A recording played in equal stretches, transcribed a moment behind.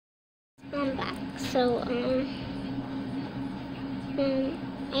So,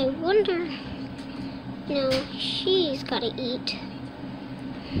 I wonder, she's gotta eat.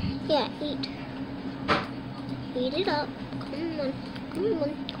 Yeah, eat. Eat it up. Come on,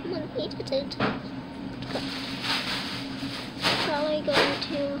 eat it. Go. Probably going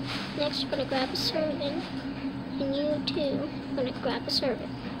to, next we're gonna grab a serving. And you too, gonna grab a serving.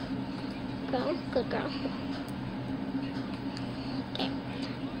 Go, good girl. Okay,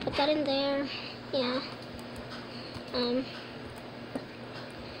 put that in there. Yeah.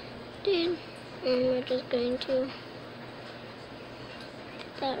 Dude, and we're just going to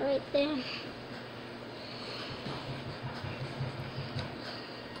put that right there.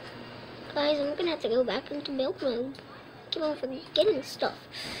 Guys, I'm gonna have to go back into milk mode. Keep on forgetting stuff.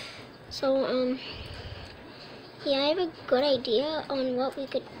 So, yeah, I have a good idea on what we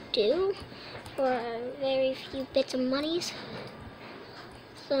could do for a very few bits of monies.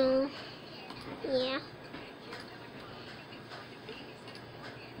 So, yeah.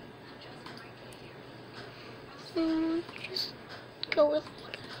 So, just go with me,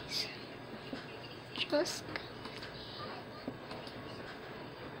 guys. Just go.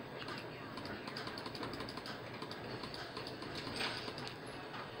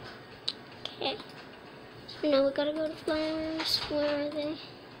 Okay. So now we gotta go to flowers. Where are they?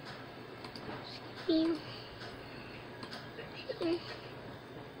 Here. Here.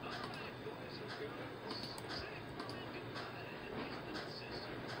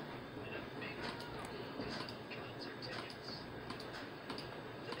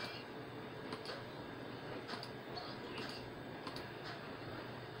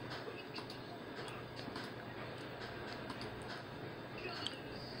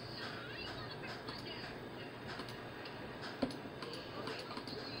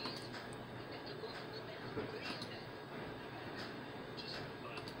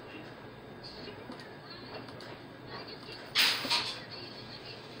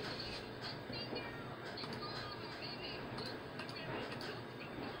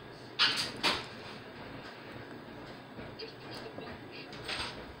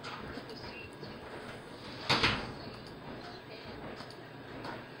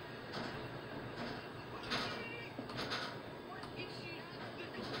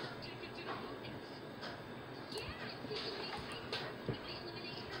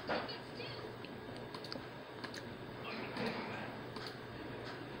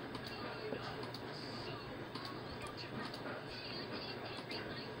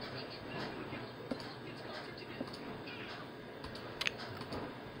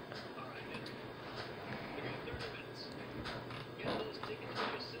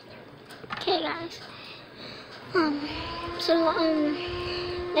 Okay, guys.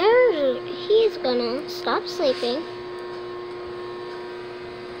 He's gonna stop sleeping.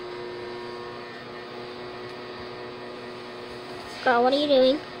 Girl, what are you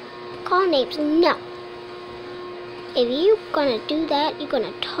doing? Call names. No. If you're gonna do that, you're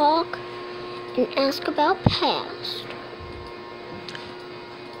gonna talk and ask about past.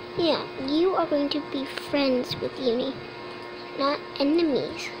 Yeah, you are going to be friends with Uni, not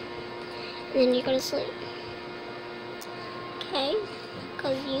enemies. And then you're gonna sleep. Okay?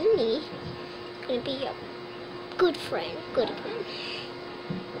 Because Uni is gonna be your good friend.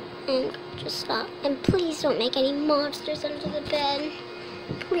 And just stop. And please don't make any monsters under the bed.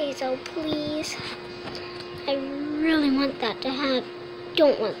 Please, oh please. I really want that to happen.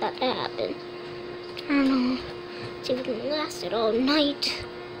 Don't want that to happen. I don't know. See if we can last it all night.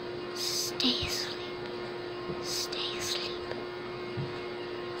 Stay asleep. Stay asleep.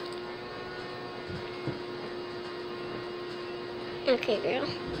 Okay, girl.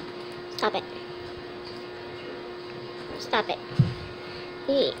 Stop it. Stop it.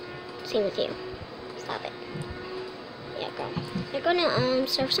 Yeah. Same with you. Stop it. Yeah, girl. They're gonna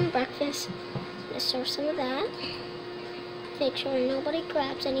serve some breakfast. I'm gonna serve some of that. Make sure nobody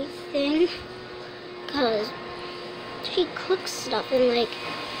grabs anything. Cause she cooks stuff and like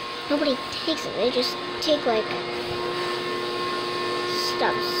nobody takes it. They just take like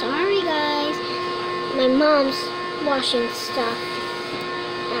stuff. Sorry guys. My mom's washing stuff.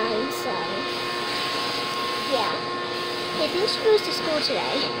 And so yeah. I think she goes to school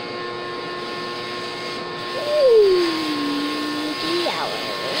today. 3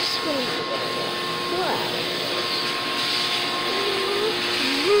 hours. When are you gonna do? 4 hours.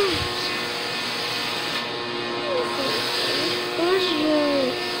 Where's your...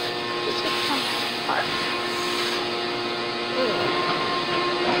 It's a park.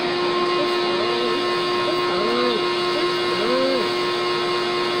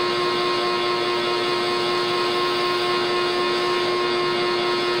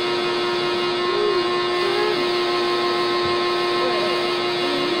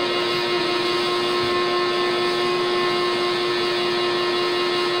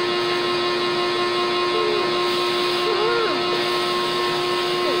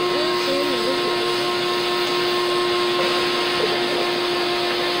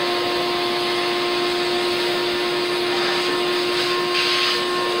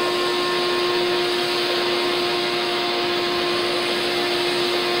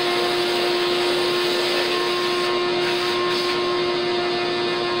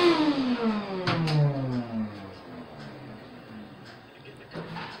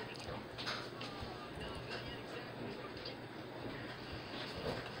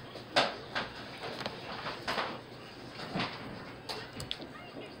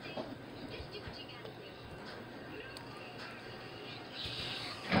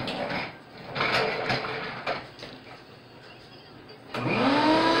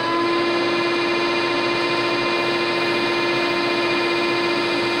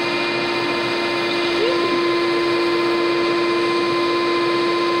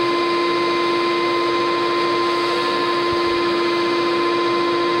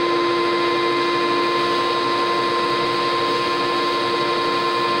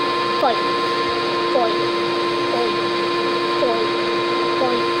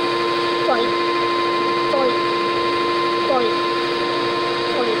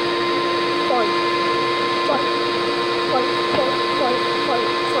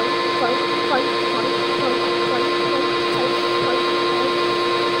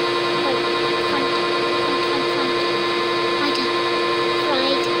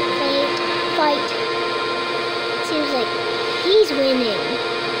 winning.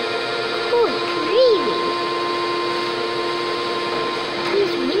 Good gravy.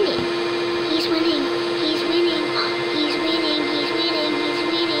 He's winning. He's winning. He's winning. He's winning. He's winning. He's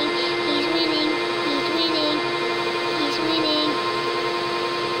winning. He's winning. He's winning. He's winning.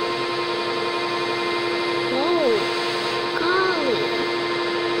 Oh, golly.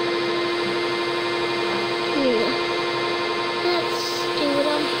 Let's do it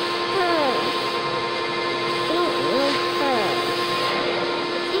on her. I don't know her.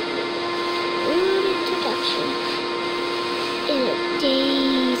 Rude introduction. In a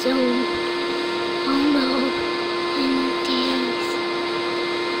daze zone. Oh no. In a daze.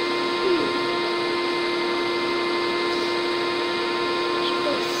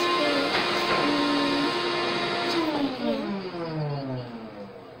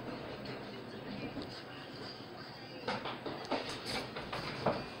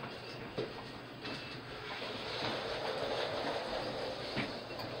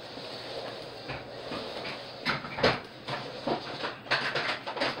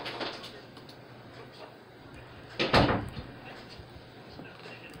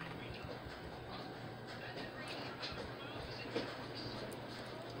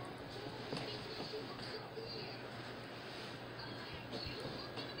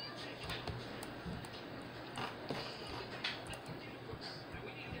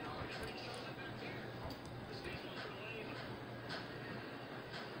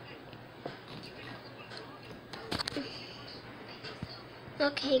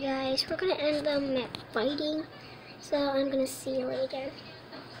 Okay guys, we're gonna end the map fighting, so I'm gonna see you later.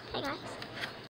 Bye guys.